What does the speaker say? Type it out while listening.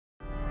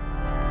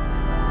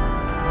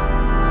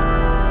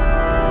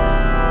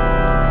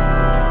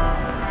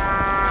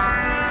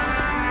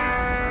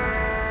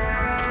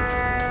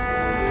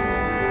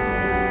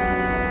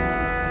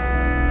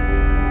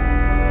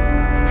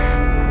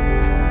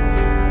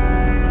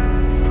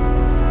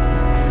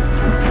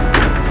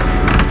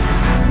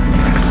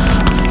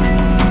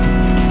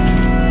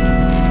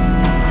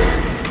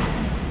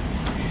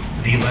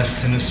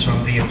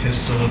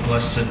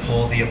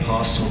the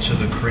apostle to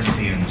the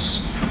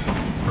Corinthians,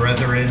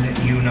 Brethren,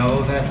 you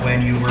know that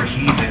when you were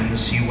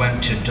heathens, you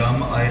went to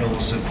dumb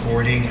idols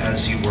according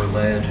as you were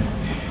led.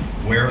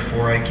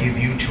 Wherefore I give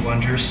you to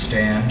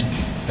understand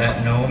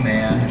that no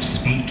man,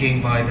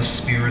 speaking by the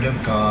Spirit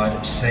of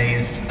God,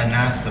 saith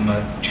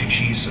anathema to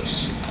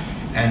Jesus,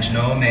 and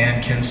no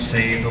man can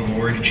say the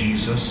Lord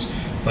Jesus,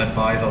 but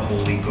by the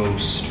Holy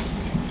Ghost.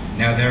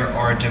 Now there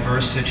are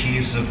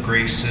diversities of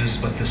graces,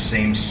 but the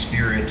same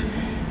Spirit,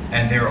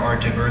 and there are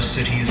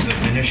diversities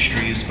of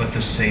ministries, but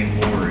the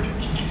same Lord.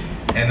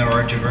 And there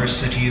are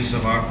diversities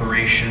of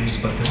operations,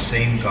 but the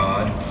same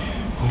God,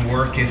 who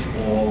worketh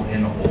all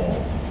in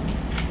all.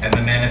 And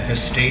the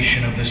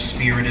manifestation of the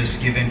Spirit is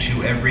given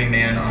to every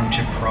man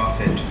unto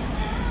profit.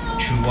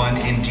 To one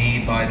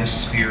indeed by the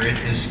Spirit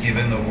is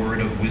given the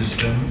word of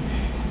wisdom,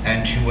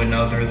 and to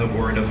another the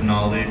word of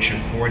knowledge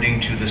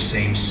according to the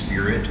same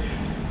Spirit,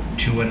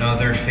 to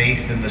another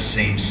faith in the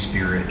same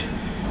Spirit,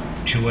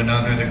 to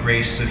another the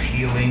grace of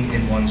healing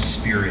in one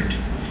Spirit,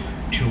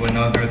 to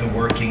another the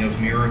working of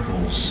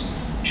miracles,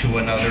 to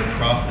another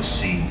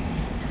prophecy,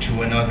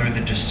 to another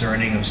the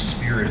discerning of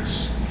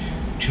spirits,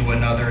 to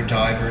another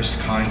divers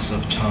kinds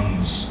of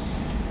tongues,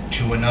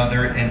 to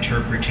another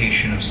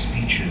interpretation of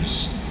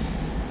speeches.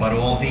 But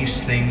all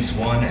these things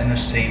one and the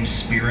same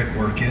Spirit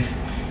worketh,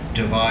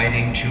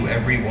 dividing to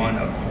every one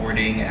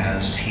according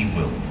as he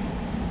will.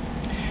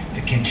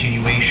 The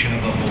continuation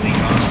of the Holy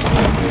Gospel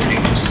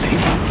according to St.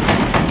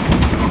 Luke.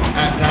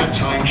 At that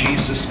time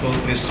Jesus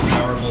spoke this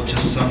parable to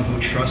some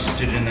who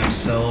trusted in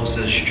themselves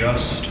as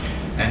just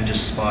and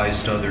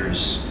despised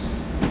others.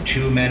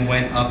 2 men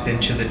went up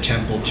into the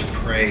temple to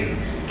pray,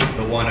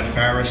 the one a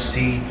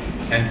Pharisee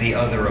and the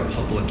other a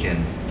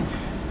publican.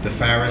 The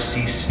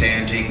Pharisee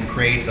standing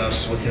prayed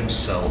thus with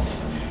himself,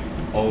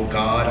 O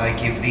God, I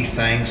give thee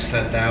thanks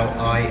that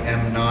I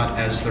am not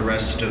as the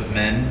rest of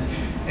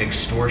men,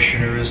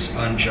 extortioners,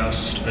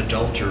 unjust,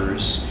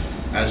 adulterers,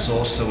 as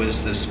also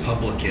is this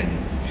publican.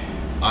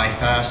 I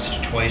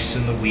fast twice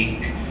in the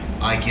week,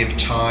 I give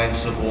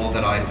tithes of all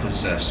that I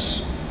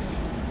possess.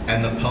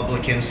 And the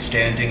publican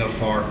standing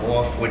afar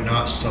off would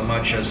not so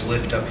much as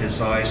lift up his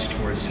eyes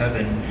towards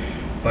heaven,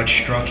 but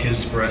struck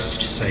his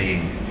breast,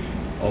 saying,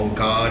 O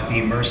God,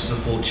 be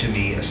merciful to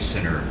me, a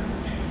sinner.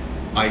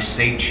 I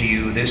say to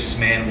you, this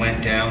man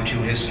went down to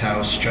his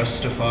house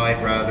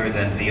justified rather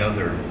than the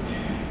other,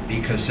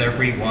 because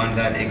every one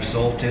that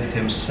exalteth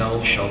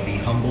himself shall be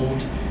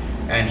humbled,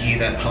 and he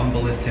that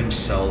humbleth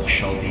himself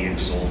shall be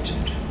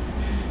exalted.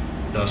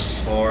 Thus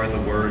far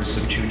the words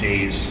of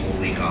today's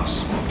Holy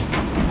Gospel.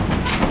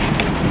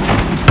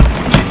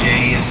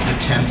 Today is the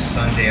 10th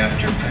Sunday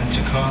after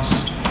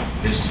Pentecost.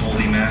 This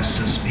Holy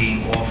Mass is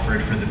being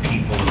offered for the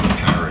people of the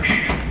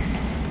parish.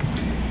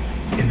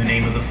 In the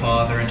name of the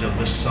Father, and of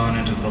the Son,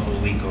 and of the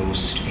Holy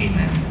Ghost.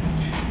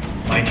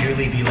 Amen. My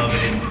dearly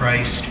beloved in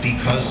Christ,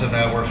 because of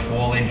our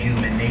fallen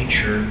human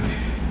nature,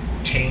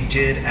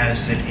 tainted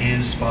as it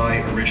is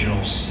by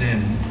original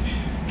sin,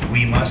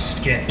 we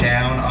must get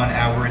down on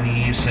our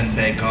knees and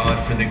beg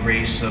God for the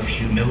grace of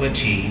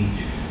humility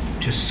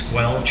to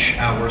squelch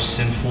our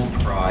sinful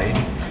pride,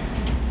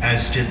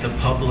 as did the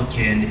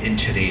publican in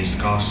today's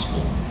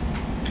Gospel.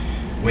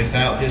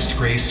 Without this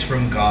grace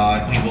from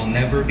God, we will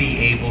never be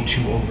able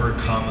to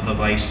overcome the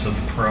vice of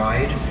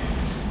pride,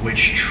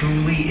 which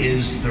truly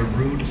is the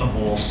root of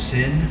all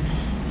sin,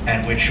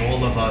 and which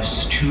all of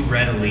us too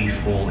readily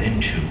fall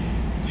into.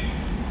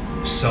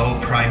 So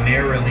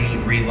primarily,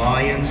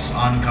 reliance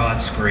on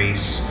God's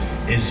grace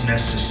is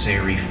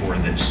necessary for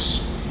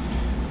this.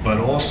 But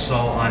also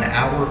on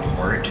our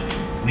part,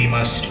 we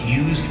must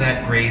use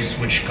that grace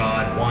which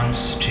God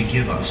wants to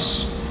give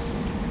us.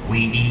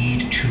 We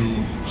need to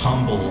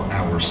humble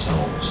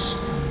ourselves,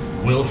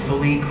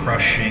 willfully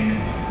crushing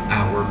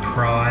our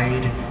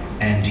pride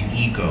and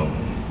ego.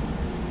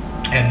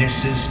 And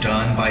this is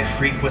done by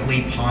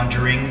frequently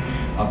pondering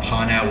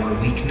upon our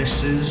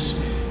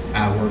weaknesses,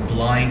 our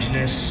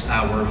blindness,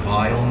 our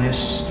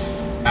vileness,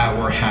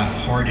 our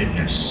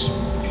half-heartedness,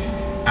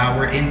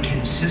 our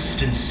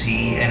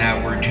inconsistency in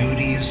our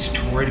duties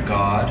toward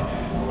God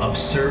of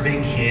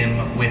serving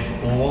Him with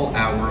all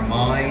our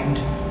mind,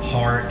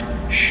 heart,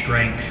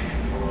 strength,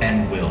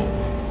 and will.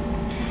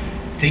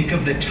 Think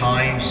of the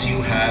times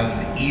you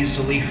have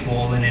easily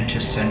fallen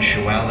into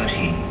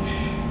sensuality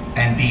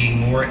and being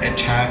more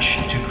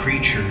attached to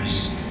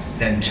creatures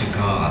than to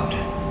God.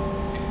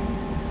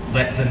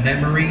 Let the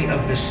memory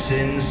of the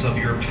sins of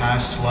your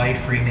past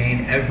life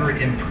remain ever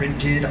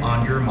imprinted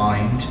on your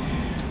mind,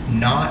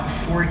 not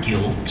for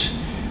guilt,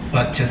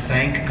 but to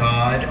thank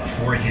God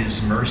for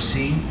His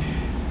mercy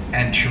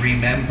and to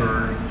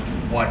remember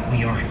what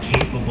we are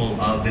capable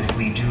of if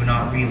we do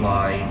not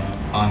rely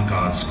on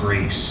God's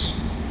grace,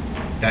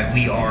 that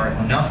we are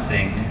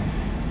nothing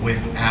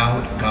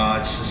without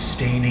God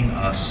sustaining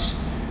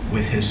us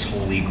with His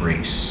holy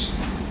grace.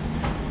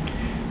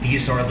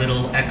 These are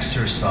little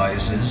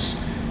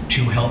exercises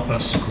to help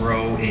us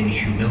grow in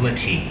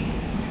humility.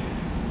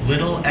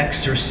 Little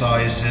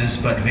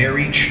exercises, but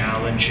very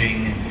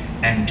challenging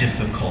and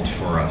difficult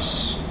for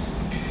us.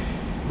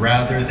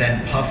 Rather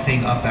than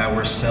puffing up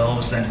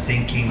ourselves and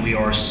thinking we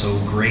are so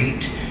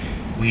great,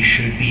 we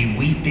should be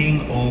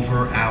weeping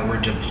over our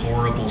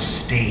deplorable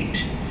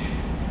state,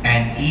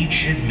 and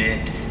each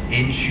admit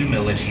in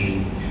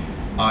humility,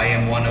 I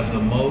am one of the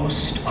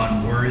most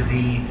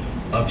unworthy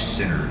of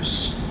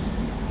sinners.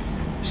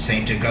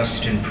 St.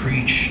 Augustine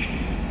preached,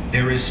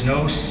 there is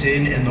no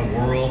sin in the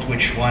world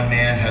which one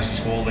man has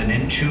fallen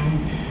into,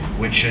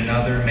 which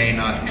another may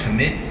not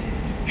commit,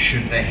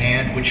 should the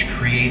hand which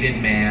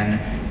created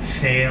man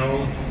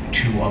fail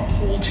to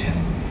uphold him.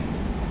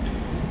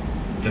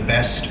 To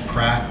best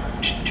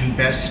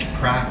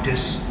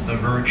practice the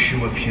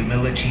virtue of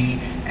humility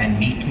and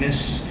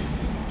meekness,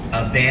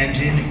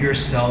 abandon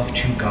yourself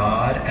to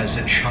God as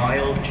a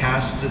child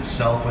casts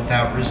itself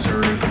without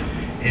reserve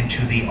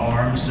into the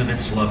arms of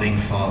its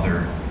loving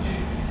Father,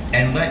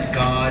 and let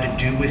God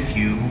do with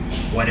you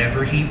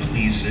whatever he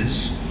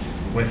pleases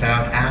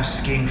without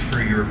asking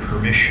for your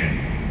permission.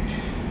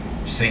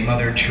 St.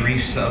 Mother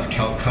Teresa of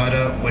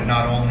Calcutta would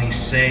not only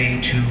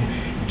say to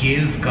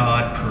give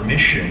God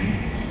permission,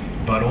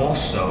 but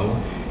also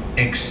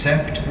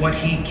accept what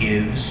he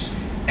gives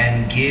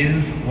and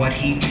give what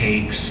he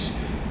takes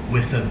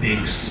with a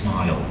big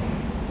smile.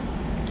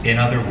 In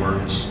other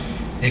words,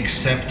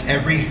 accept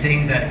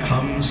everything that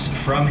comes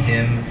from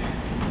him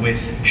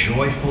with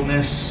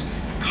joyfulness,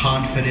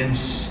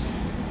 confidence,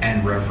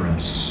 and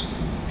reverence.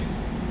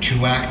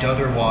 To act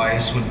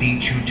otherwise would be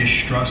to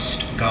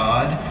distrust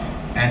God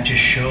and to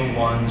show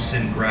one's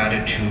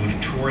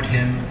ingratitude toward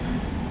him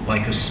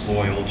like a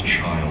spoiled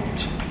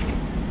child.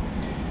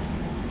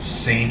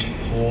 St.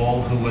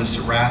 Paul, who was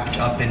wrapped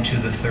up into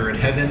the third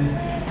heaven,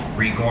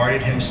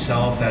 regarded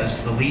himself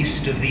as the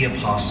least of the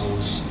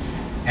apostles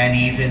and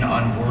even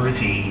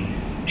unworthy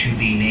to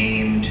be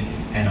named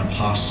an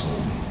apostle.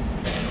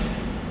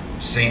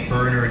 St.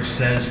 Bernard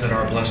says that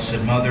our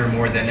Blessed Mother,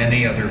 more than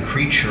any other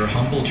creature,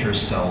 humbled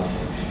herself,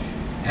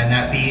 and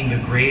that being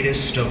the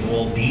greatest of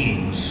all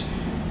beings,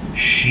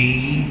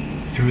 she,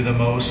 through the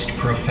most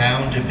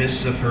profound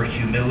abyss of her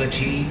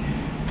humility,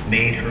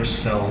 made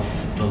herself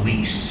the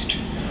least.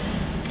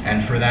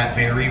 And for that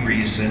very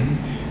reason,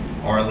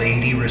 Our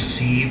Lady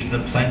received the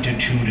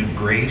plenitude of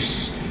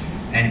grace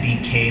and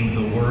became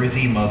the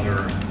worthy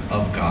Mother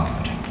of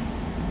God.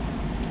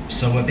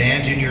 So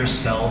abandon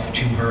yourself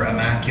to her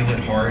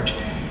Immaculate Heart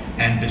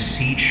and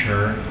beseech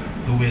her,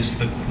 who is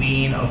the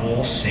Queen of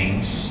all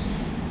saints,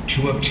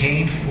 to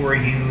obtain for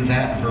you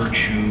that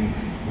virtue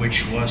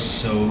which was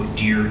so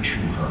dear to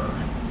her.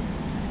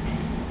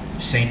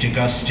 St.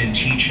 Augustine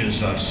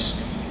teaches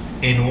us,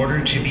 in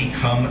order to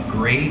become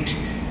great,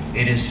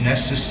 it is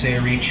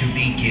necessary to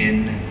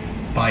begin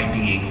by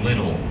being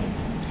little.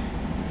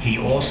 He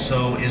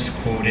also is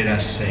quoted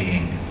as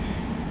saying,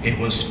 it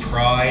was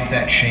pride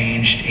that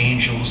changed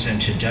angels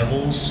into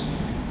devils.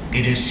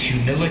 It is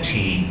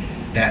humility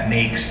that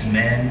makes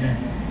men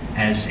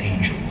as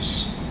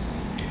angels.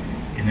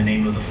 In the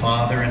name of the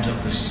Father, and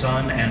of the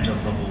Son, and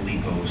of the Holy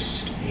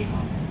Ghost.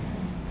 Amen.